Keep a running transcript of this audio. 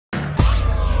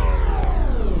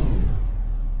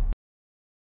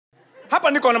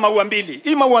Hapa niko na maua mbili.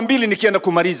 Hii maua mbili nikienda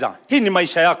kumaliza. Hii ni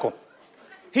maisha yako.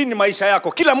 Hii ni maisha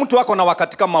yako. Kila mtu wako na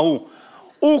wakati kama huu.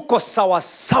 Uko sawa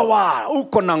sawa,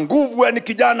 uko na nguvu yani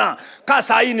kijana.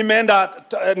 Kasa hii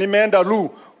nimeenda Lu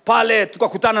pale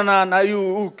tukakutana na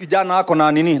huyu kijana wako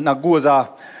na nini na nguo za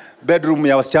bedroom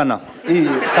ya wasichana. Hii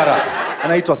kara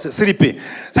anaitwa Siripi.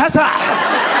 Sasa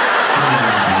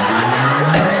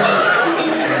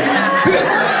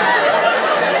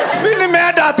mimi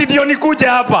nimeenda ati ndio nikuje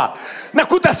hapa.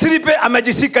 Nakuta Siripe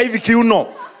amejishika hivi kiuno.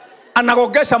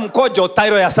 Anagogesha mkojo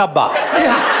tairo ya 7.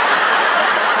 Yeah.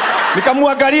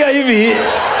 Nikamwangalia hivi.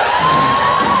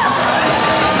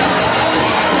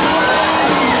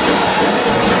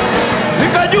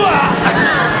 Nikajua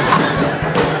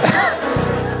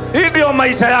hii ndio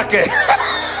maisha yake.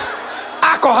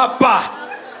 Ako hapa.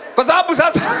 Kwa sababu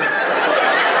sasa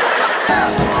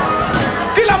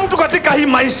kila mtu katika hii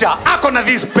maisha ako na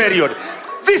this period.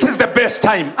 This is the best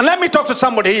time. And let me talk to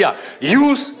somebody here.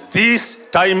 Use this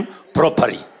time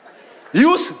properly.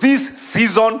 Use this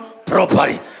season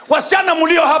properly. Wasichana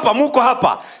mulio hapa, muko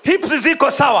hapa. Hips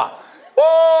ziko sawa.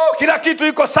 Kila kitu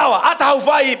iko sawa. Hata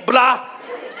hauvai bra.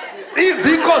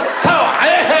 Ziko sawa.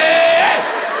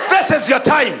 This is your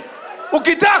time.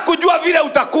 Ukitaka kujua vile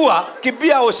utakuwa,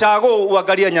 kibia oshago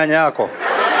uangalie nyanya yako.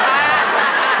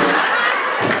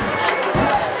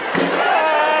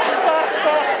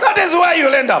 That is where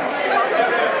you'll end up.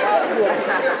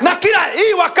 Na kila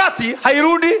hii wakati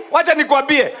hairudi, wacha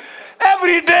nikwambie.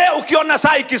 Every day ukiona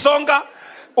saa ikisonga,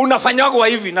 unafanyagwa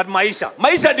hivi na maisha.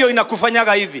 Maisha ndio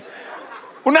inakufanyaga hivi.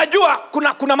 Unajua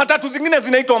kuna matatu zingine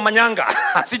zinaitwa manyanga.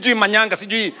 Sijui manyanga,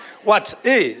 sijui what.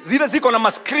 Zile ziko na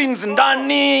ma screens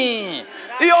ndani.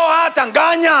 Hiyo hata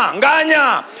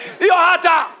nganya. Hiyo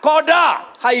hata koda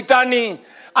haitani.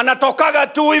 Anatokaga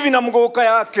tu hivi na mgeuka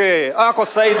yake. Ako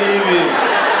saidi hivi.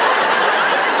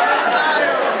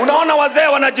 Unaona wazee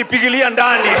wanajipigilia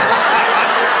ndani.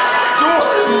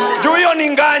 Juu hiyo ni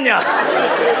nganya.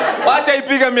 Wacha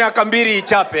ipige miaka 2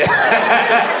 ichape.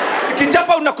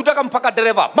 Ikichapa unakutaka mpaka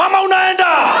dereva. Mama unaenda.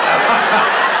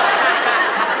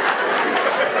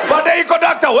 Baada iko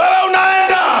daktari, wewe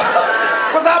unaenda.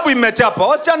 Kwa sababu imechapa.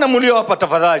 Wasichana mulio hapa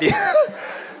tafadhali.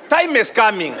 Time is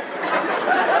coming.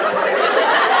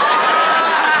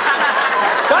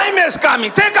 Time is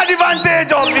coming. Take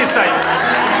advantage of this time.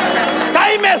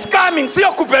 Time is coming.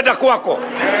 Sio kupenda kwako.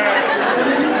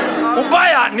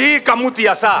 Ubaya ni kamuti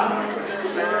ya saa.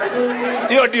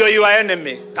 Hiyo ndio your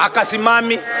enemy.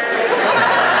 Akasimami.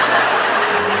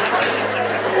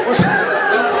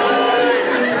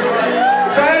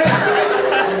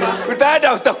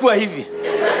 Utaenda utakuwa hivi.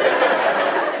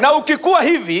 Na ukikuwa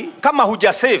hivi kama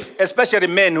huja save, especially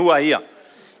men who are here.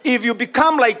 If you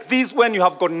become like this when you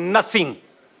have got nothing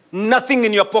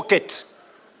in your pocket,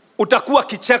 utakuwa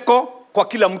kicheko kwa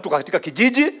kila mtu katika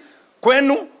kijiji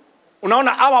kwenu.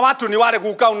 Unaona hawa watu ni wale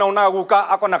guka, unaona guka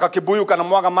ako na kakibuyu kana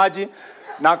mwaga maji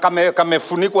na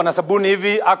kamefunikwa na sabuni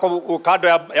hivi, ako kado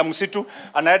ya msitu,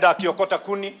 anaenda akiokota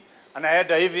kuni,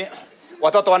 anaenda hivi.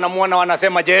 Watoto wanamuona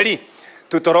wanasema, "Jerry,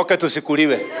 tutoroke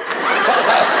tusikuliwe."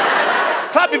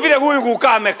 Sabi vile huyu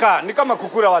guka amekaa ni kama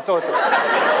kukura watoto.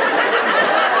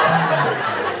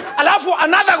 Alafu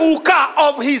another guka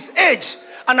of his age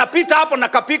anapita hapo na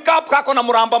kapick up kako na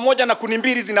mramba moja na kuni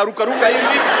mbili zinaruka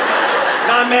hivi.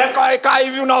 Na ameka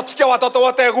hivi unasikia watoto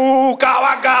wote guka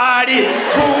wa gari,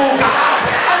 guka.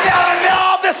 And they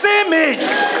are of the same age.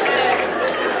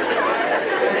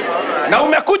 Na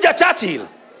umekuja Churchill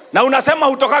na unasema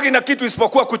hutokagi na kitu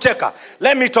isipokuwa kucheka.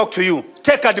 Let me talk to you.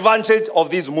 Take advantage of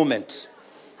this moment.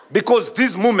 Because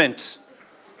this moment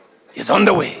is on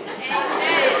the way.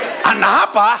 Ana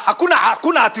hapa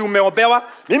hakuna ati umeobewa.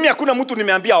 Mimi hakuna mtu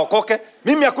nimeambia okoke.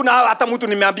 Mimi hakuna hata mtu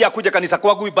nimeambia kuja kanisa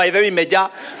kwangu, by the way imejaa.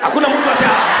 Hakuna mtu hata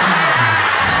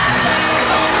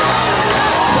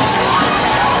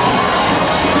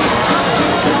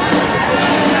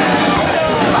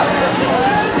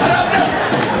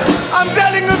I'm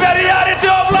telling you the reality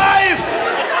of life.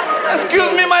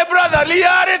 Excuse me my brother,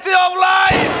 reality of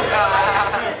life.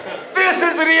 This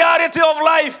is reality of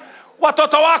life.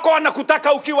 Watoto wako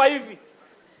wanakutaka ukiwa hivi.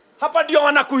 Hapa ndio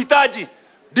wanakuhitaji.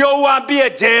 Ndio uambie,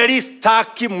 "Jerry,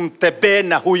 staki mtebe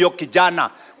na huyo kijana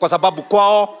kwa sababu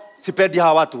kwao sipendi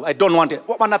hawa watu. I don't want it."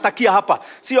 Wanatakia hapa,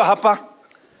 sio hapa.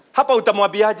 Hapa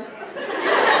utamwambiaje?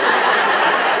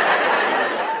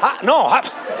 No, hapa.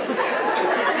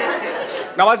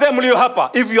 Na wazee mlio hapa,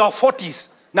 if you are 40s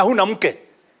na huna mke,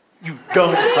 you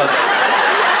don't have.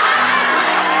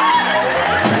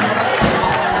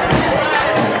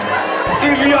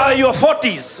 If you are your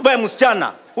 40s, wewe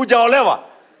msichana, hujaolewa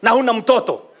na huna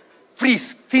mtoto,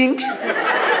 please think. Yes.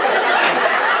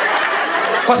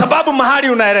 Kwa sababu mahali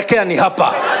unaelekea ni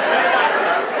hapa.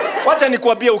 Wacha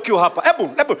nikuambie ukiwa hapa.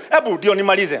 Hebu ndio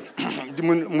nimalize.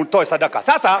 Mtoe sadaka.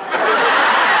 Sasa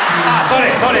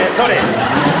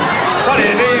sorry,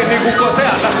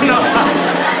 nikukosea. No.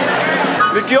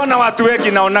 Nikiona watu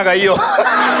wengi naonaga hiyo.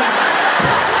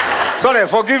 Sorry,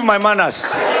 forgive my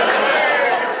manners.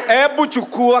 Hebu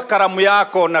chukua karamu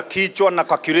yako na kichwa na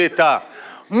calculator.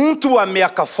 Mtu wa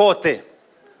miaka 40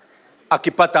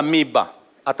 akipata mimba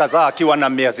atazaa akiwa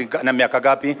na miaka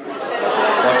gapi?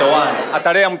 41.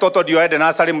 Atalea mtoto ndio aende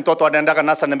nasari, mtoto anaenda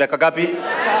nasari na miaka gapi?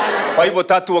 Kwa hivyo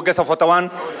 3 ongeza 41.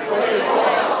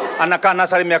 Anakaa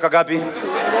nasari miaka gapi?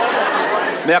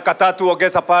 Miaka 3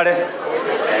 ongeza pale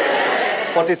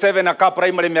 47. Anakaa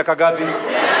primary miaka gapi?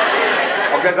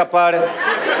 Ongeza pale.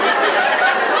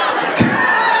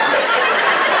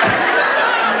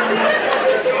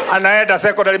 Anaenda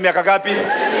secondary miaka gapi?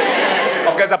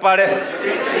 Ongeza pale.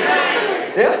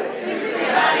 Yeah?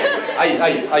 Ai.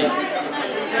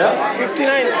 Yeah?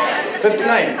 59.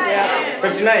 Yeah.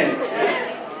 59.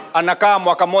 Anakaa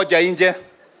mwaka moja nje.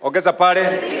 Ongeza pale.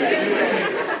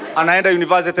 Anaenda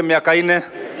university miaka 4.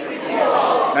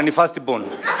 Na ni first born.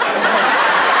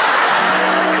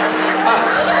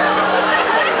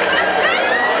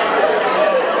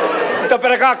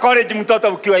 Utapeleka college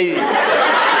mtoto ukiwa hivi.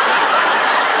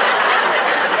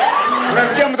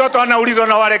 Unasikia mtoto anaulizwa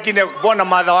na wale kine, mbona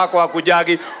madha wako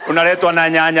hakujagi, unaletwa na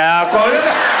nyanya yako.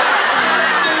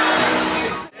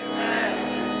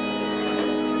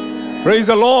 Praise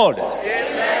the Lord.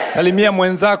 Amen. Salimia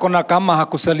mwenzako, na kama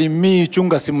hakusalimii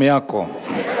chunga simu yako.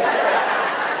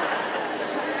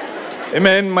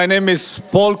 Amen. My name is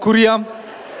Paul Kuria.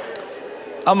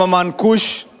 I'm a man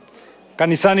Kush.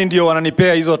 Kanisani ndio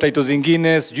wananipea hizo title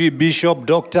zingine, sijui bishop,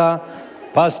 doctor,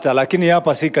 pastor, lakini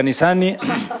hapa si kanisani.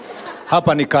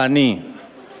 Hapa ni kani.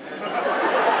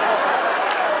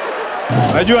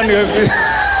 Najua ni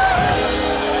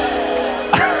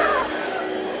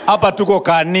hapa tuko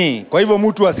kani. Kwa hivyo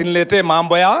mtu asiniletee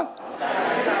mambo ya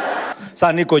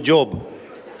sasa niko job.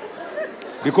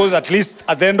 Because at least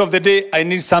at the end of the day I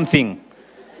need something.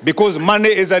 Because money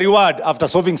is a reward after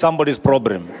solving somebody's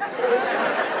problem.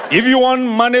 If you want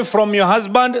money from your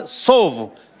husband,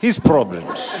 solve his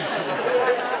problems.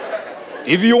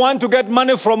 If you want to get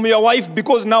money from your wife,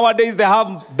 because nowadays they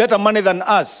have better money than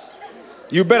us,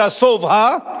 you better solve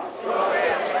her.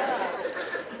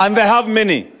 And they have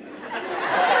many.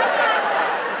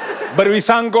 But we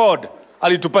thank God,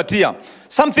 alitupatia.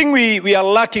 Something we are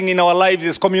lacking in our lives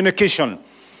is communication.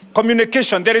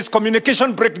 Communication. There is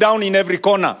communication breakdown in every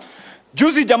corner.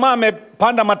 Juzi jamaa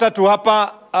amepanda matatu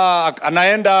hapa,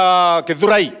 anaenda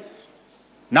Kithurai.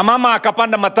 Na mama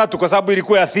akapanda matatu kwa sababu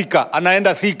ilikuwa ya Thika,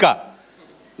 anaenda Thika.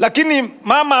 Lakini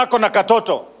mama ako na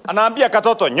katoto, anaambia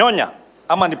katoto nyonya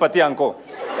ama nipatie anko.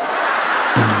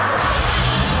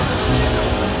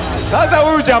 Sasa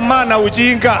huyu jamaa na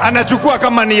ujinga anachukua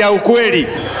kama ni ya ukweli.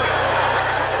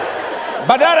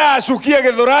 Badala ashukie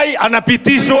Githurai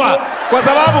anapitishwa kwa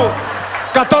sababu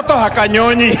katoto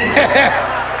hakanyonyi.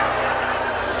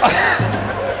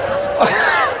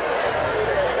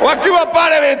 Wakiwa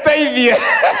pale weteithie.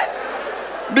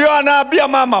 Ndio anaambia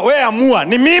mama, wewe amua,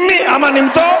 ni mimi ama ni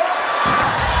mto?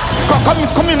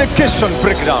 Communication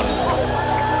breakdown.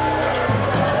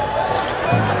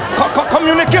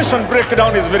 Communication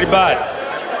breakdown is very bad.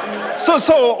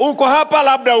 So uko hapa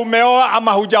labda umeoa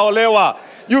ama hujaolewa.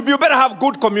 You better have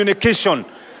good communication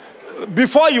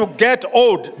before you get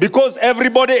old, because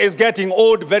everybody is getting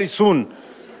old very soon.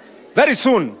 Very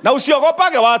soon. Na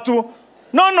usiogopage watu.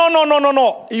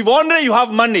 No. If only you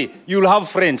have money, you'll have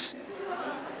friends.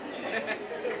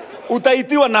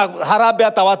 Utaitiwa na harabe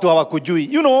hata watu hawakujui.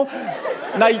 You know,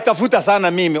 na itafuta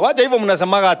sana mimi. Wacha hivyo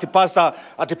mnasemaga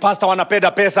ati pastor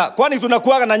wanapenda pesa. Kwani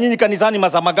tunakuaga na nyinyi kanisani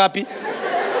masaa magapi?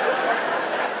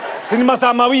 Si ni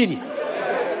masaa mawili.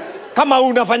 Kama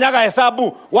unafanyaga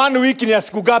hesabu, 1 week ni ya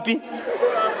siku gapi?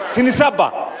 Si ni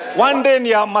 7. 1 day ni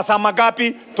ya masaa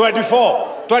magapi? 24.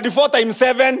 24 times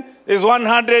 7 is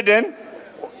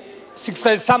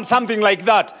 160, something like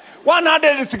that.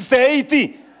 168.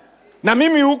 Na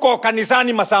mimi huko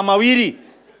kanisani masaa mawili.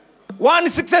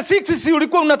 166 si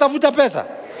ulikuwa unatafuta pesa?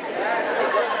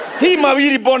 Hii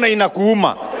mawili bona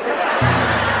inakuuma.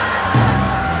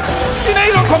 Ina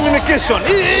hilo communication.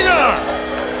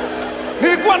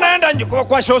 Nilikuwa naenda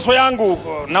kwa shosho yangu,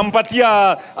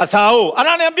 nampatia 1000.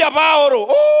 Ananiambia Paolo,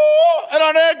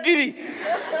 ananegiri.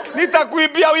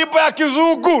 Nitakuibia wimbo ya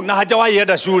Kizungu, na hajawahi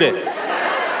enda shule.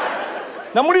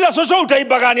 Namuuliza shosho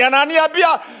utaiba gani? Ananiambia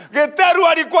Giteru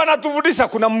alikuwa anatufundisha.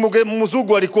 Kuna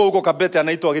mzungu alikuwa huko Kabete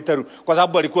anaitwa Giteru kwa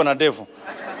sababu alikuwa na ndevu.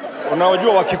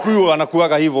 Unajua Wakikuyu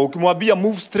wanakuaga hivyo. Ukimwambia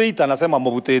move straight anasema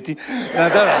mobuteti.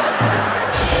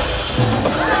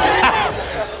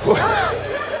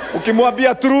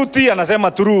 Ukimwambia turuti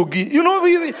anasema turugi. You know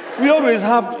we always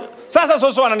have. Sasa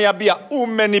soso ananiambia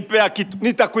umenipea kitu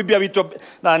nitakuibia vitu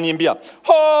na ananiambia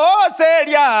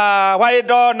Seria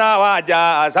waidona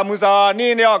waja samusa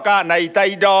nini oka na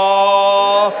itaido.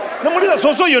 Namuuliza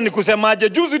soso hiyo ni kusemaje?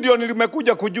 Juzi ndio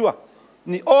nilimekuja kujua.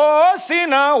 Ni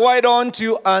sina, why don't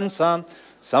you answer?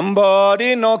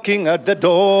 Somebody knocking at the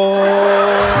door.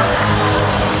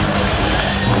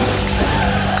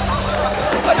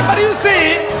 But you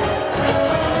see,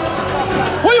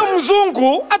 huyu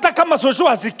mzungu hata kama soso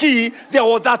hasikii, there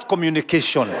was that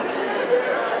communication.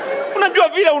 Unajua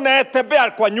vile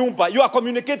unatembea kwa nyumba, you are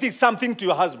communicating something to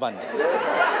your husband.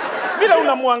 Vile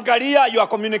unamwangalia, you are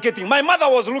communicating. My mother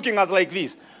was looking at us like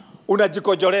this.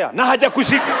 Unajikojolea na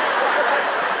hajakushika.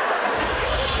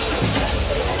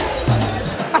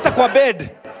 Hata kwa bed.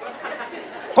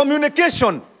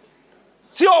 Communication.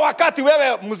 Sio wakati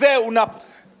wewe mzee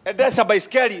unaendesha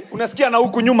baiskeli, unasikia na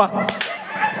huku nyuma.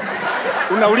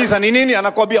 Unauliza ni nini?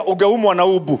 Anakuambia ugeumwa na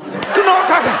ubu.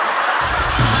 Tunaokaga.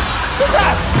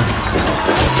 Sasa.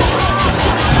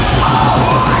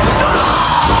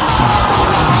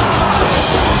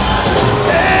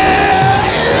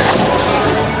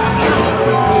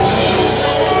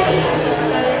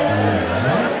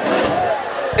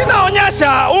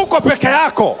 Inaonyesha uko peke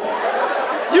yako.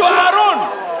 You are alone.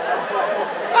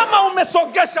 Ama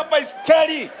umesogesha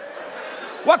baiskeli.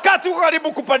 Wakati uko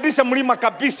karibu kupandisha mlima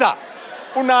kabisa,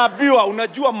 unaambiwa,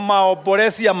 unajua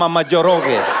maoboresi ya Mama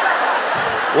Joroge.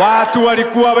 Watu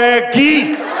walikuwa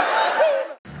wengi.